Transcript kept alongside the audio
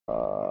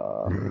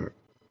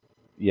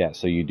Yeah,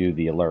 so you do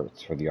the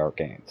alerts for the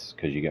arcanes,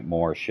 because you get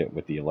more shit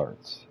with the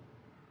alerts.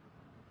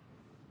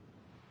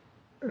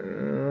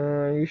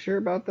 Are you sure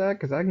about that?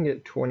 Because I can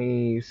get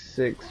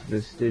 26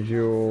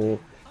 vestigial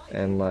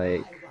and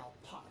like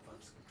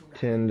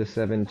 10 to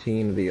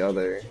 17 of the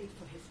other.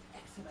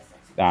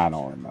 I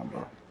don't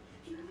remember.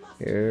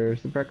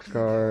 Here's the Prex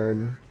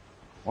card.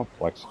 What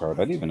Plex card?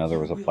 I didn't even know there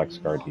was a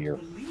Plex card here.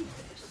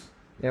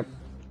 Yep,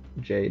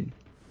 Jade.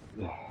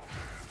 How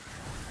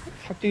the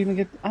fuck do you even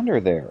get under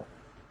there?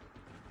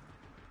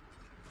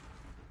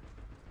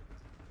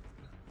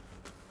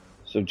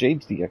 So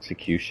Jade's the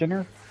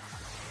executioner?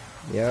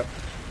 Yep,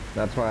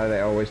 that's why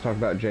they always talk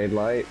about Jade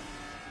Light.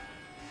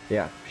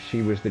 Yeah,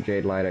 she was the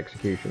Jade Light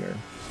executioner.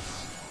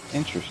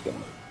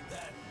 Interesting.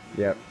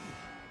 Yep.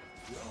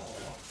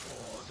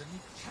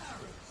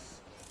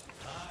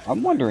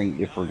 I'm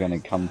wondering if we're going to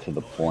come to the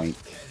point...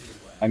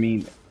 I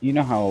mean, you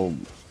know how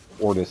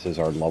Ortis is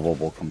our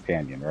lovable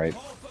companion, right?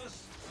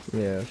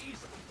 Yes.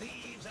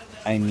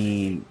 I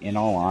mean, in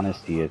all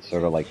honesty, it's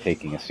sort of like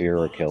taking a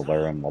serial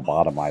killer and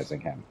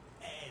lobotomizing him.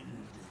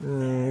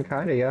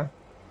 Kinda, yeah.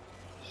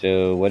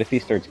 So what if he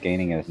starts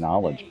gaining his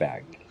knowledge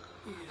back?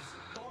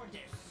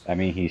 I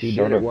mean, he's He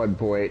sort did at of... one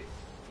point,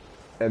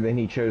 and then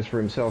he chose for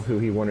himself who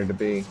he wanted to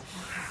be.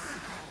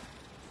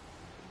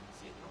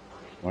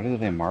 What are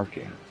they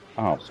marking?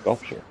 Oh,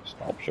 sculpture.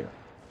 Sculpture.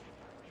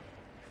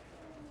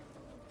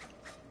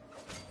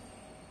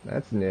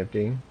 That's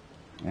nifty.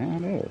 Yeah,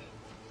 it is.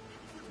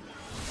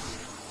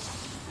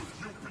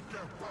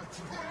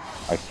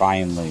 I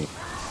finally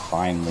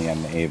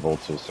am able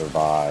to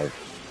survive.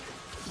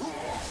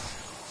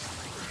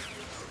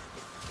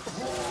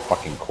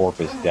 Fucking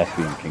Corpus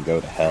Deathbeam can go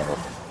to hell.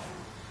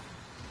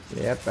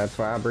 Yep, that's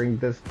why I bring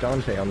this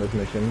Dante on this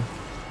mission.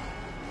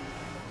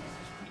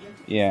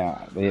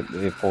 Yeah,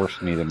 it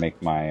forced me to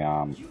make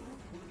my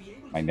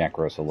my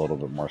Necros a little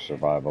bit more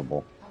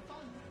survivable.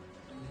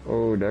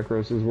 Oh,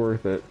 Necros is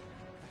worth it.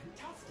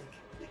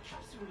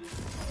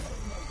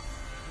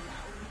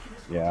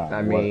 Yeah.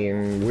 I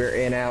mean, we're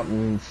in out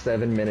in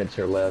 7 minutes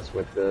or less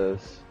with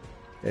this.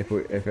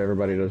 If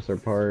everybody does their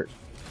part.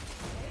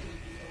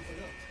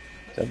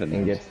 7 minutes.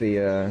 And gets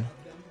the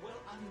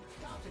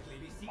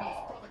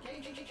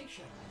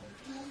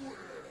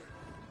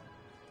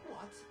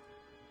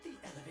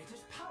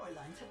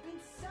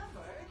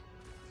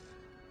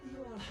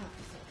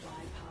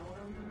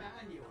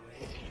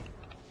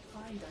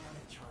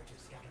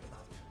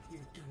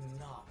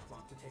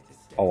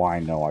Oh, I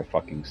know, I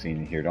fucking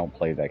seen it here. Don't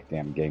play that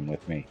damn game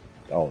with me.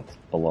 Oh, it's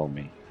below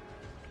me.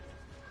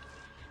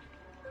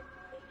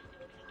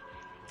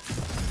 I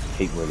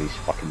hate where these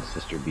fucking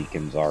sister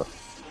beacons are.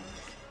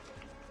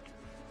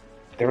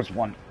 There's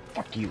one.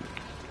 Fuck you.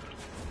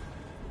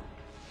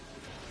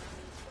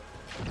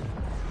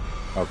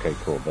 Okay,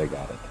 cool. They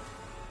got it.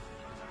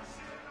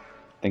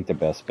 I think the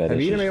best bet is...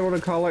 Have you been able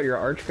to call out your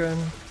arch gun?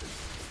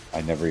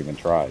 I never even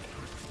tried.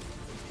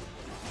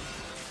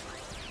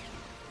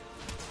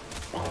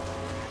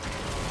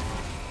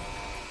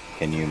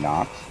 Can you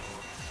not?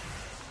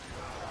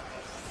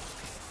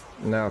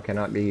 No,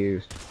 cannot be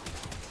used.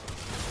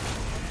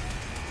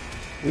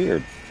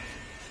 Weird.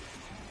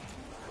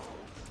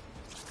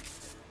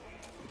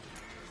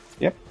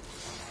 Yep.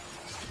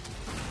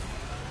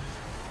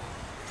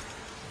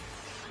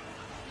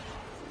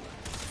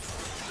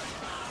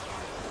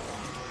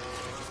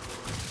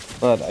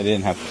 But I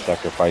didn't have to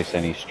sacrifice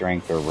any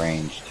strength or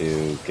range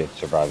to get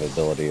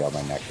survivability on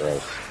my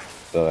Necros.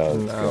 So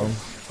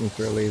that's good. It's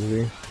real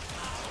easy.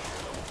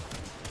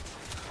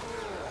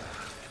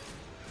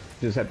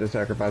 Just have to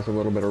sacrifice a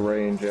little bit of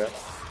range, yeah.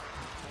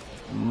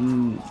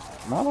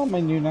 Not on my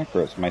new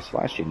Necros, my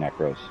slashy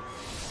Necros.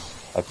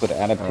 I put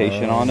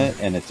adaptation on it,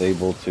 and it's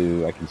able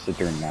to... I can sit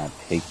there and now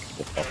take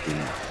the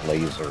fucking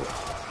laser.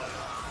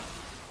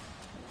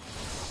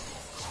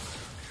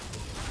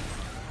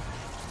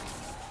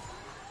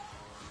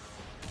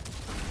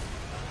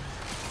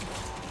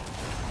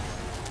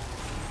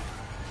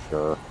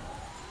 Sure.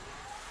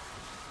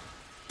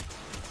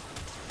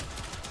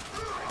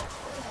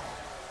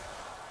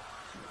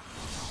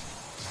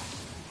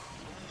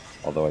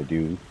 Although I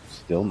do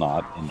still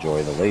not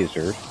enjoy the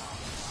lasers.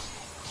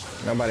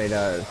 Nobody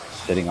does.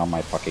 Sitting on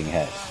my fucking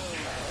head.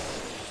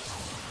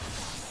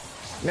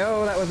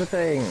 No, that was a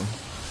thing.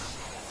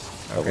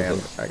 Okay,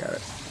 I got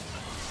it.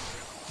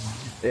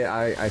 Yeah,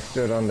 I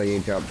stood on the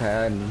jump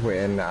pad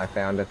when I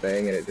found a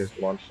thing and it just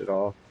launched it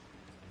off.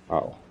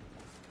 Oh.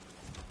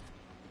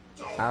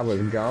 I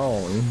was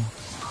gone.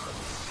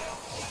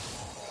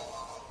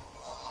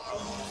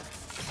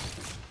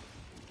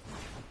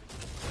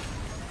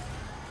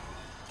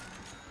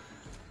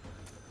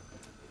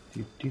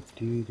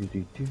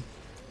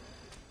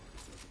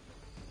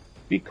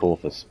 Be cool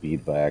if a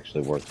speed buy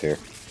actually worked here.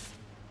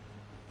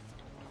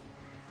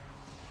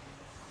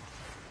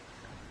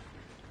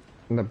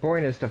 And the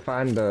point is to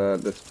find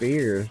the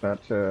spears,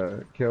 not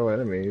to kill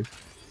enemies.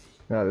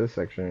 Not this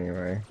section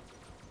anyway.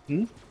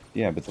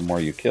 Yeah, but the more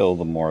you kill,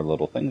 the more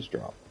little things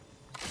drop.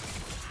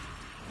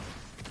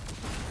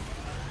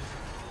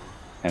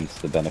 Hence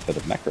the benefit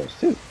of Necros,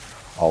 too.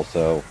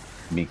 Also,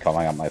 me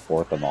calling out my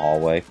 4th in the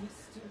hallway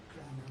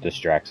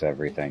distracts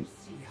everything.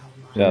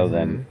 So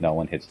then no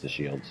one hits the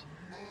shields.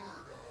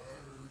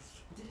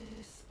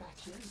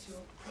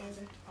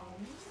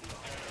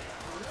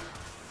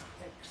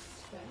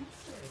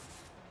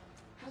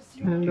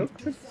 It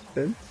looks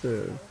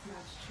expensive.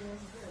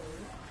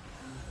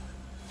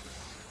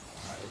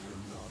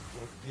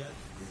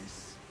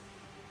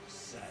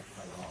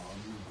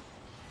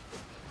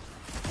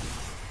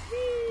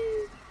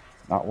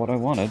 Not what I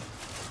wanted.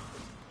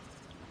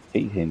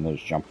 Hate hitting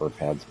those jumper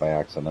pads by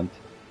accident.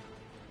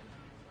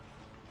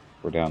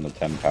 We're down to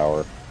 10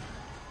 power.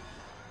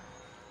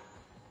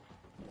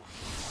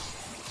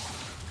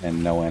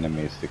 And no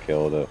enemies to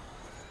kill to...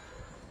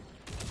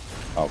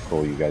 Oh,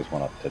 cool, you guys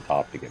went up to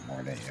top to get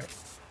more, didn't you?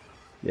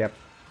 Yep.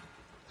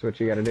 That's what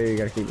you gotta do, you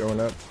gotta keep going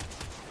up.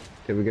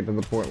 Till we get to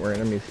the point where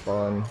enemies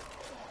spawn.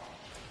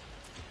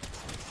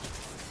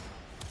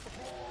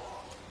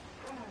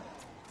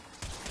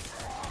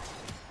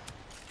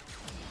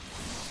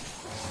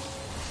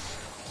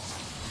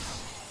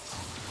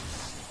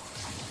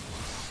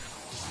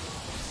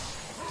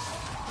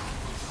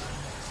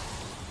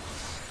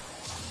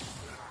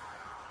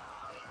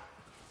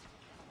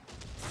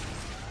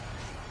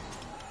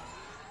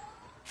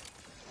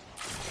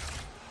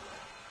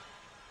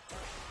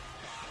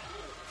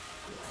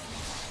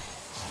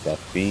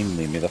 Death Beam,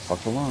 leave me the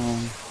fuck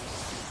alone.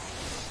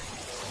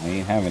 I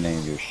ain't having any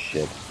of your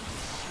shit.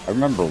 I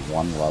remember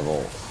one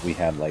level, we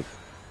had like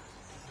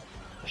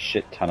a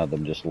shit ton of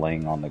them just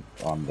laying on the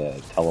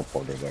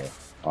teleporter there,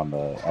 on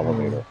the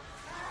elevator.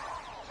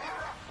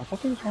 I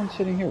thought there was one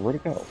sitting here. Where'd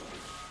it go?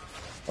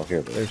 Oh, here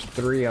it is. There's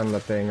 3 on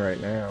the thing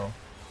right now.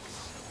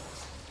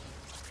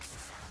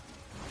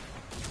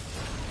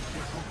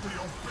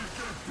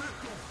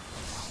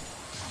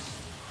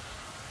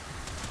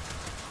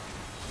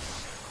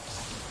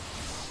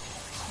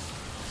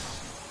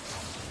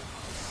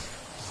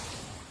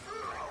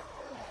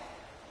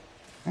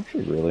 I'm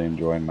actually really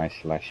enjoying my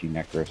slashy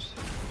Necros.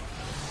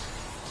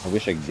 I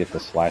wish I could get the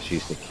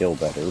slashies to kill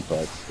better,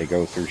 but they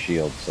go through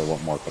shields, so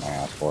what more can I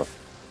ask for?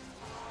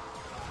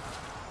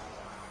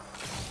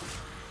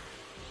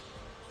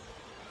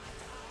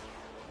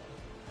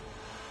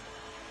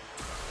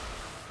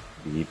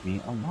 Leave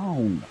me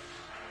alone.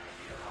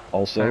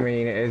 Also, I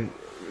mean,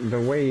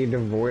 the way you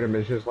avoid them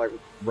is just like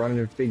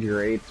running figure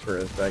 8s for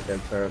a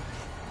second, so,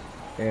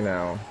 you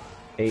know,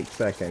 8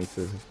 seconds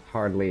is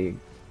hardly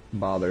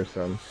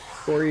bothersome.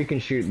 Or you can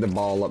shoot the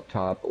ball up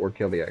top or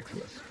kill the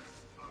Eximus.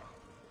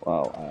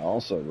 well, I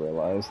also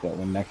realized that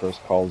when Necros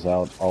calls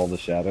out all the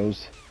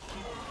shadows,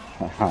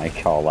 I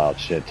call out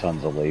shit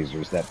tons of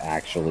lasers that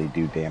actually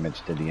do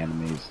damage to the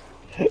enemies.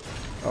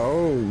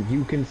 Oh,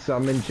 you can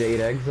summon Jade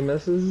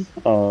Eximuses?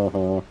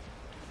 Uh-huh.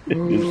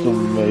 It's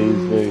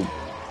amazing.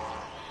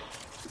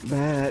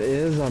 That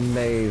is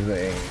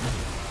amazing.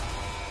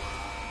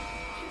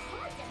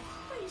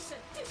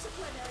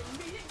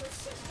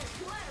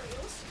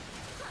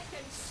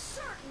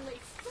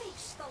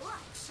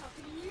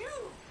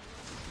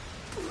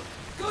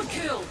 Good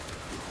kill!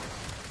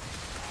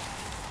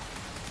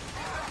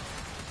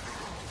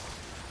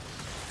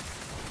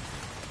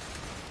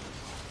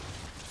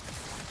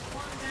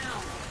 One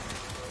down.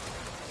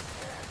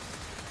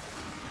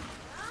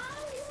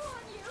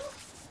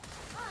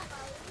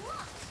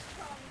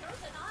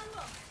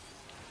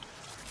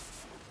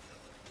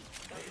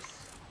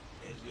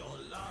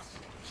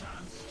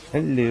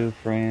 Hello,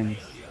 friends.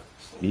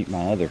 Meet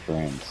my other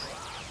friends.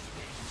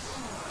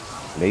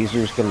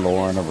 Lasers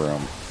galore in a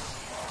room.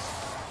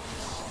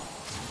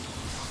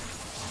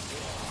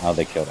 Oh,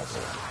 they killed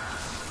everyone.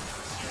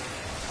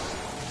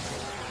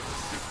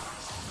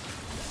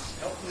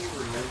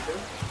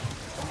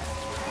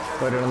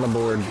 Put it on the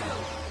board.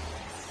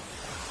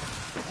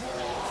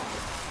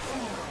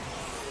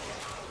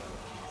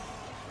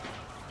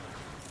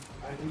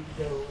 I need to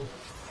go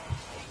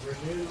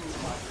renew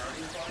my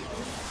driver's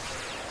license.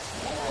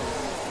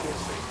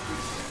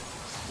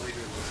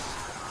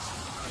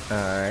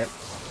 Alright.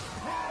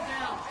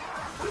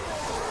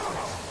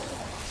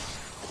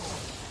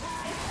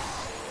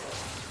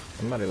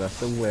 Somebody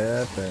left a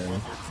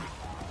weapon.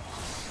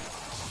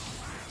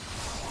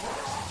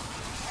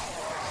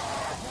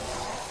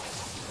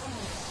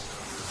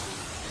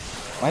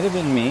 Might have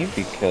been me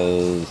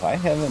because I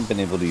haven't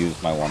been able to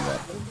use my one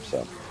weapon,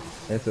 so.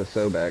 It's a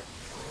Sobek.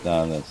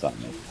 No, that's not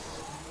me.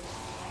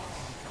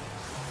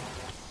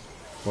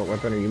 What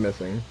weapon are you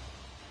missing?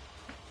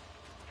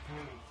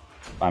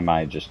 I might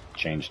have just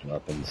changed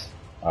weapons.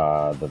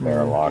 The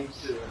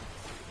Barrelocks.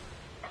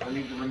 I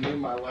need to renew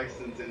my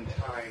license in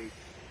time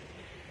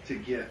to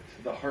get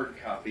the hard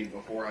copy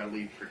before I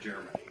leave for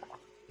Germany.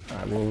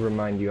 I will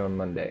remind you on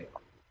Monday.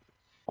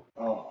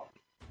 Oh.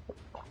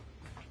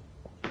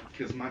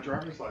 Because my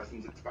driver's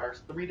license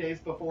expires 3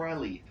 days before I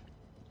leave.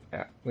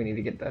 Yeah, we need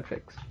to get that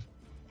fixed.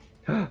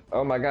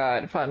 Oh my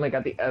god, finally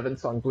got the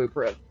Evansong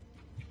blueprint.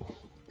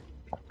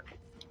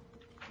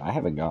 I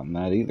haven't gotten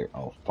that either.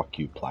 Oh, fuck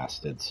you,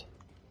 plastids.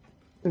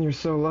 And you're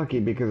so lucky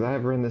because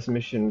I've run this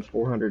mission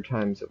 400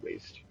 times at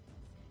least.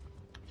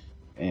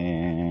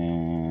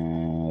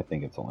 And I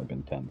think it's only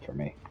been 10 for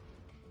me.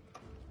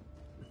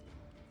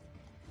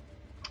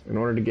 In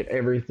order to get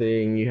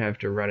everything, you have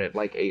to run it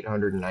like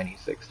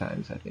 896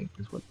 times, I think,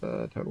 is what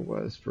the total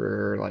was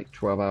for like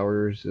 12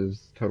 hours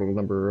is total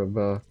number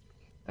of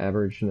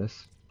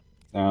averageness.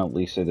 At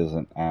least it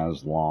isn't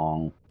as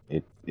long.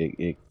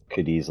 It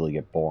could easily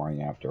get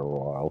boring after a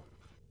while.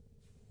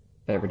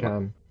 Every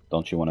time.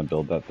 Don't you want to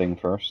build that thing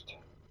first?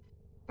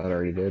 I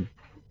already did.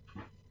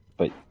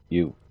 But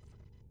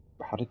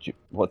how did you,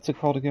 what's it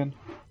called again?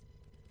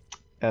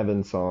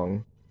 Evan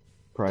Song,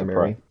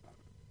 primary.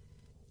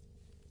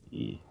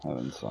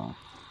 Heaven Song.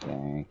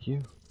 Thank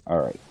you.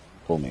 Alright,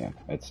 pull me in.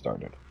 It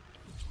started.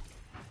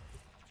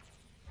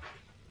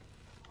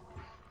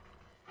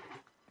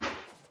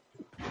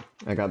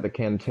 I got the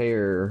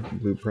Cantair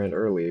blueprint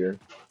earlier.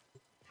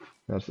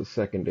 That's the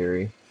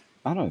secondary.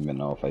 I don't even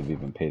know if I've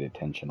even paid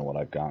attention to what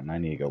I've gotten. I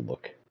need to go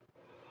look.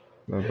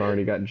 I've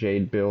already got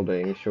Jade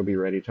building. She'll be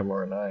ready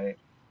tomorrow night.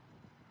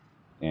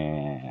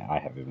 And I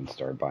haven't even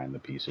started buying the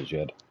pieces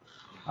yet.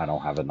 I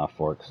don't have enough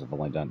for it because I've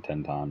only done it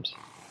 10 times.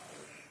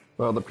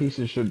 Well, the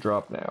pieces should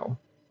drop now.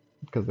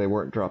 Because they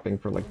weren't dropping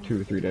for like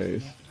 2 or 3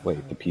 days.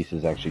 Wait, the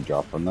pieces actually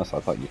drop from this? I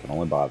thought you can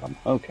only buy them.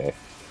 Okay.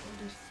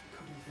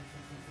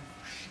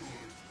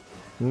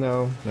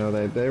 No,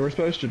 they were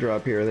supposed to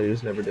drop here. They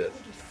just never did.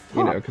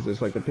 You know, because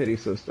it's like the pity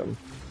system.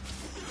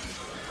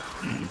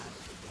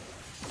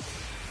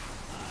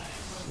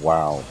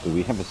 Wow, do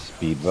we have a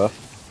speed buff?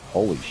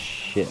 Holy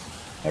shit.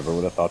 Never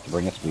would have thought to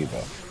bring a speed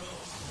buff.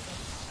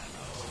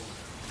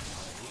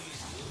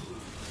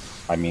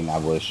 I mean, I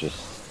was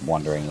just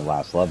wondering the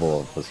last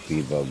level of the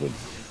speed buff would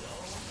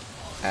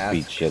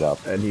speed shit up.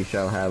 And you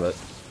shall have it.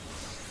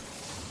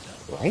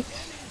 Right?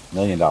 $1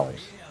 million.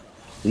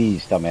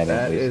 Please tell me I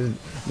didn't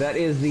That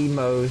is the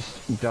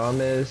most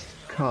dumbest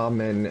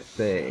common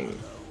thing.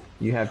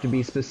 You have to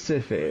be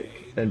specific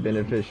and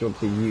beneficial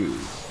to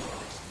use.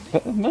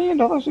 But $1 million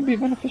would be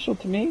beneficial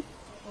to me?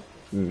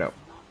 No.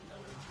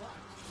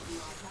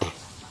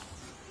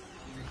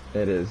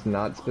 It is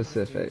not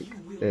specific.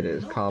 It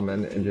is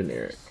common and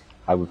generic.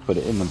 I would put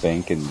it in the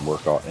bank and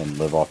work off and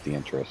live off the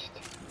interest.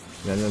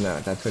 No.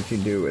 That's what you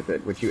do with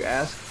it. What you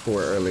asked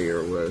for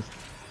earlier was,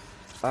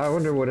 I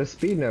wonder what a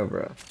speed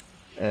nova.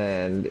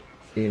 And,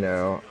 you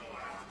know...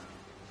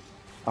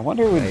 I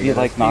wonder what it would be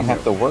like not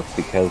have to work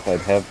because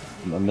I'd have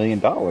 $1 million.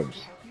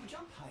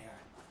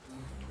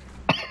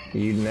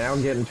 You now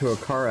get into a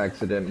car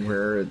accident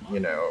where, you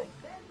know,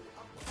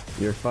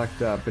 you're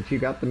fucked up, but you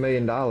got the $1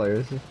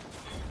 million.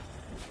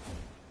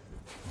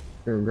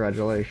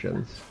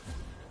 Congratulations.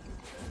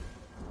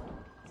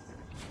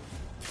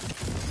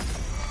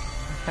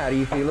 How do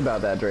you feel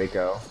about that,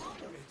 Draco?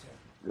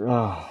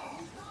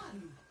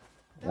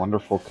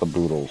 Wonderful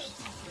caboodles.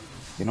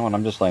 You know what,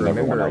 I'm just letting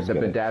everyone else the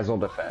get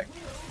bedazzled effect.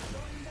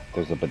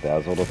 There's a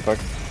bedazzled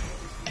effect?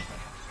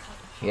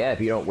 Yeah,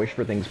 if you don't wish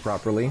for things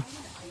properly.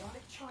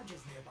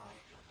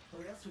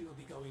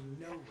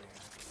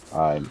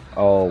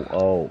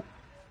 Oh,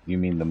 you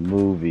mean the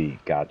movie?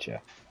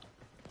 Gotcha.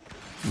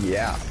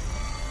 Yeah.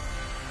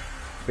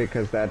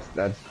 Because that's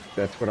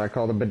what I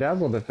call the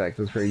bedazzled effect.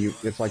 Is where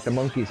it's like the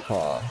monkey's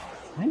paw.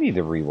 I need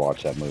to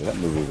rewatch that movie. That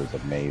movie was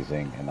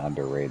amazing and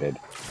underrated.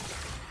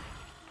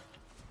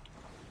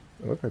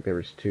 It looked like there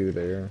was 2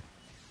 there.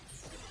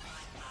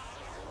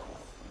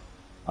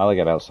 I like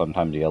it how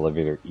sometimes the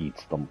elevator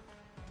eats them.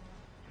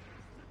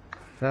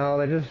 No,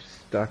 they're just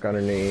stuck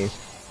underneath.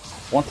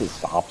 Once it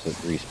stops, it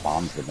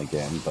respawns them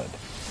again, but...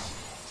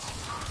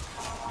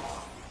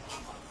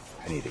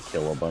 I need to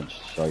kill a bunch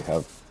so I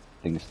have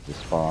things to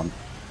spawn.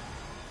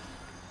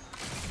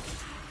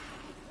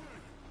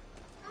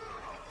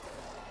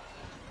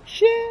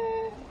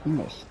 Shit!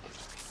 Missed.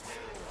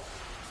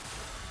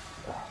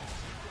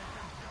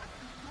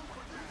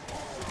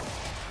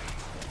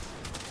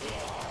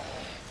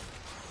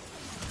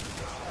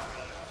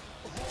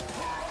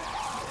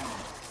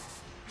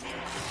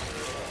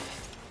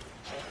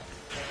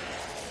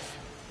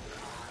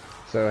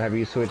 So have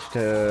you switched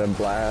to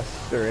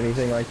blast or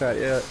anything like that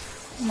yet?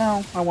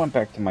 No, I went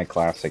back to my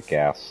classic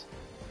gas.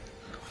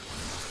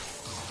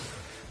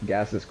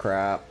 Gas is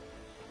crap.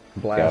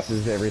 Blast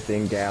is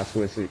everything gas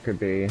wish it could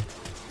be.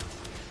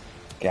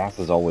 Gas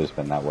has always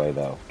been that way,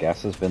 though.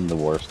 Gas has been the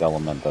worst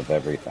element of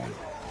everything.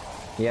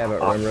 Yeah,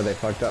 but remember they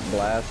fucked up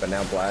blast, but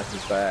now blast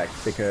is back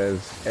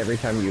because every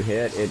time you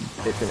hit,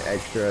 it's an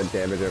extra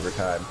damage over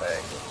time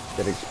thing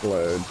that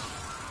explodes.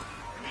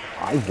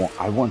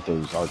 I want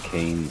those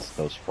arcanes,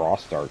 those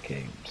frost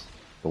arcanes.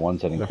 The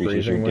ones that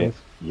increase your ones?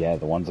 Yeah,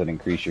 the ones that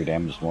increase your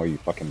damage the more you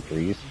fucking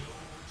freeze.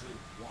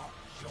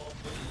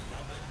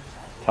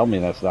 Tell me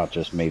that's not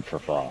just made for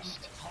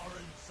frost.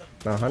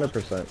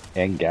 100%.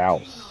 And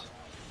Gauss.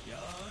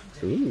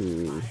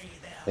 Ooh.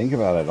 Think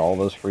about it, all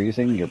those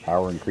freezing, your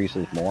power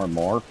increases more and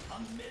more.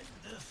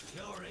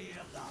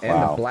 And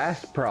wow. the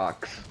blast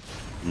procs.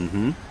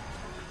 Mm-hmm.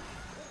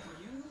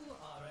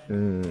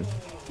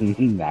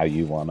 Now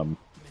you want them.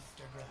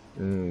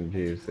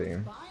 Juicy.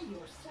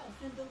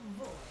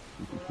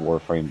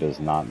 Warframe does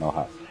not know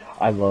how.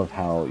 I love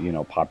how,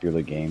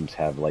 popular games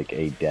have like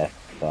a death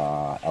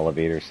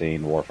elevator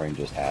scene. Warframe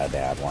just had to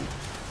add one.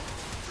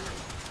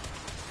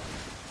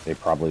 They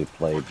probably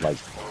played like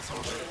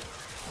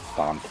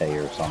Dante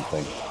or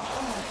something.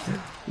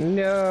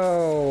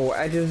 No,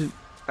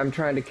 I'm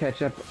trying to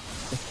catch up.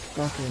 It's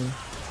fucking.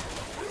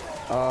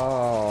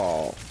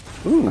 Oh,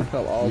 I Ooh,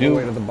 fell all the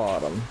way to the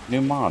bottom.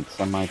 new mod,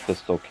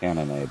 semi-pistol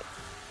cannonade.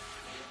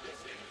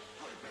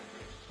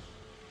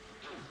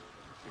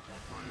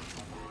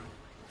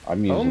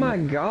 I'm Oh using my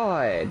it.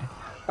 god.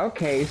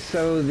 Okay,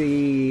 so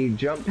the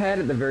jump pad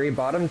at the very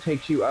bottom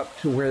takes you up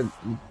to where,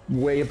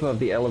 way above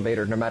the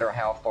elevator, no matter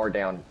how far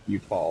down you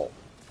fall.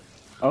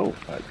 Oh,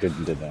 good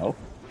to know.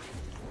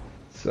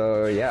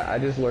 So yeah, I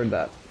just learned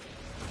that.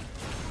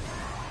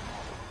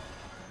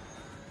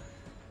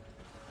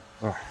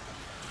 Oh.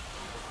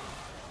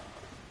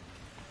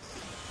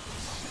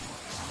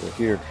 We're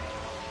here.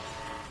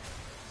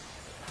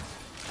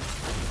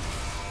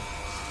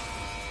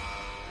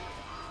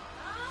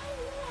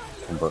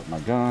 Convert my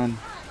gun.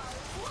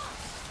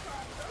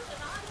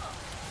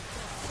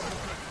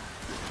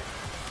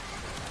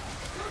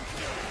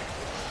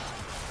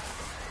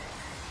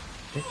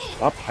 Bitch,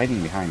 stop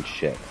hiding behind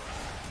shit.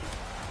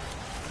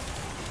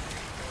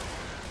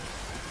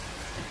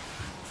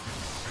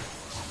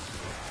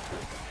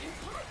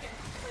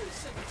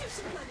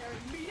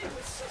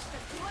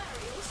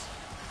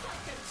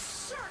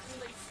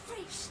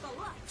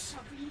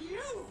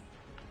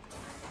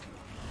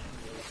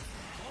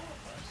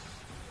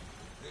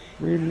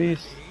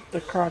 Release the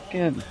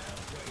Kraken.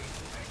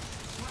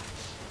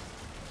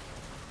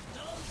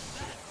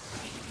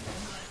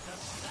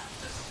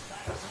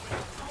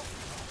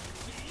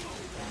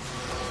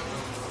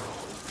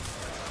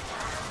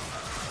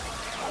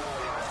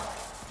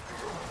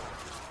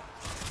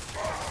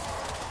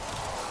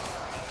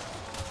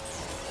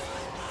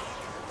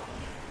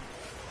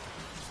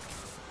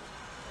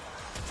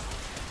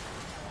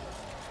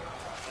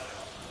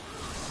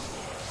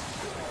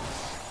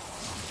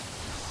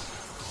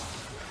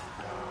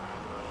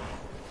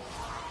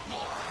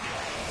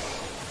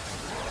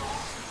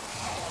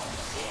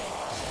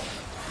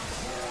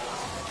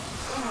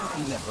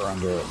 Never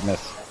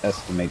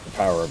underestimate the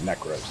power of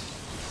Necros,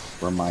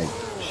 where my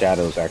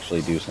shadows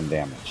actually do some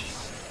damage,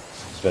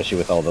 especially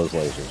with all those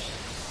lasers.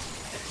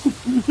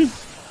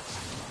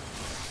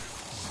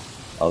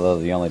 Although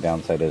the only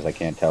downside is I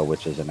can't tell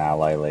which is an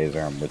ally laser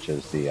and which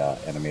is the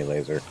enemy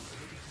laser.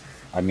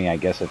 I mean, I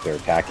guess if they're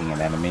attacking an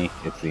enemy,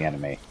 it's the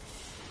enemy.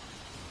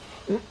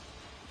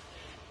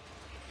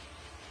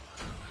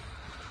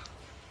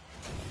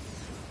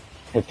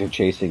 If they're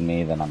chasing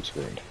me, then I'm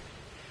screwed.